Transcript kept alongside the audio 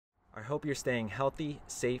hope you're staying healthy,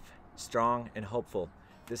 safe, strong, and hopeful.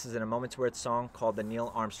 This is in a moment's worth song called the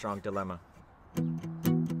Neil Armstrong Dilemma.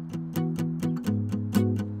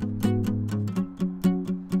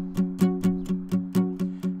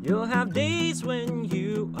 You'll have days when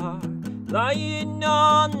you are lying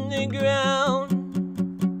on the ground.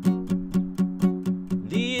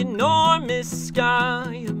 The enormous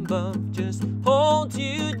sky above just holds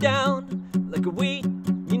you down like a weight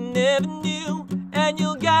you never knew, and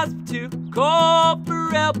you'll gasp to call for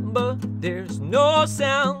help, but there's no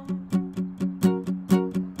sound.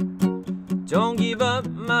 Don't give up,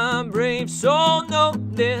 my brave soul, no,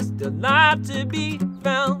 there's still life to be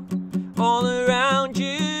found all around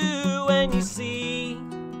you. When you see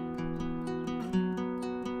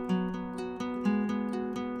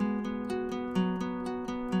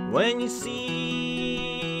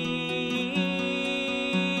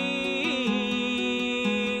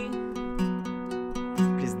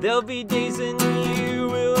cause there'll be days when you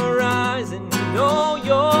will rise and know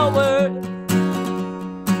your worth.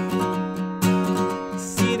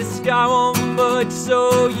 See the sky won't budge,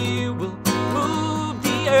 so you will move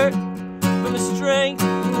the earth from a strength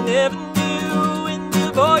you never knew, and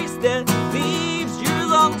the voice that leaves your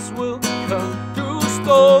lungs will come through a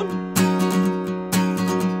storm.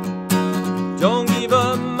 Don't give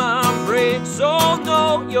up, my brave soul,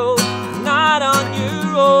 no, you're not on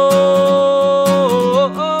your own.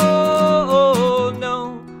 Oh,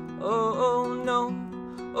 no, oh, no,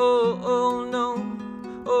 oh, no,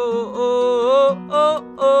 oh,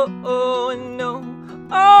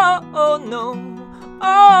 no,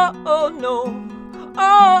 oh, no, oh,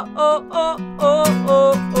 no,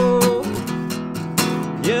 oh.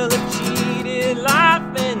 You'll have cheated life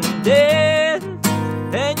and death,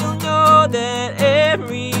 and you'll know that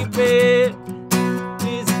every breath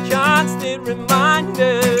is a constant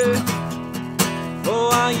reminder for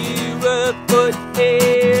why you were put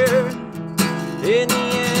here. In the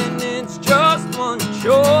end, it's just one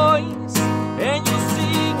choice, and you'll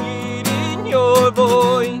sing it in your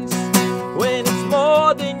voice when it's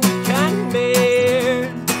more than you can bear.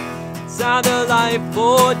 It's either life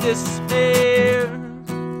or despair.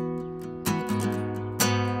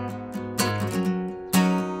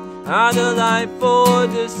 Either life or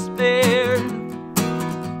despair.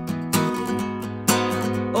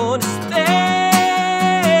 Or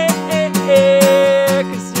despair.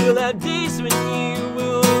 Cause you'll have days when you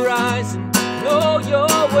will rise and know your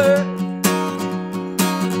worth.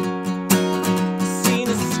 See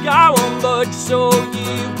the sky won't budge, so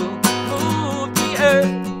you will move the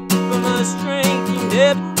earth from a strength you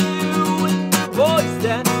never knew, and the voice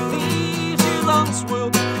that leaves your lungs will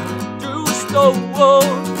come through a storm.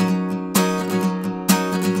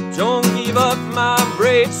 Don't give up, my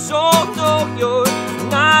brave soul, no, you're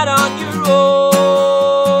not on your own.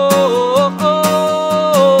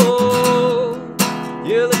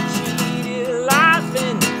 You'll have cheated life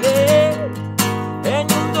and death,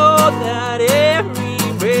 and you'll know that every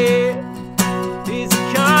breath is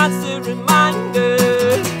a constant reminder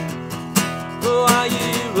for why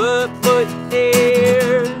you were put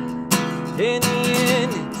here. In the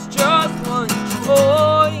end, it's just one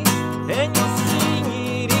choice, and you'll sing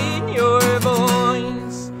it in your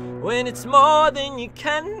voice when it's more than you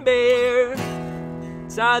can bear.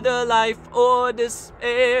 It's either life or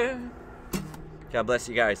despair. God bless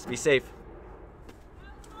you guys. Be safe.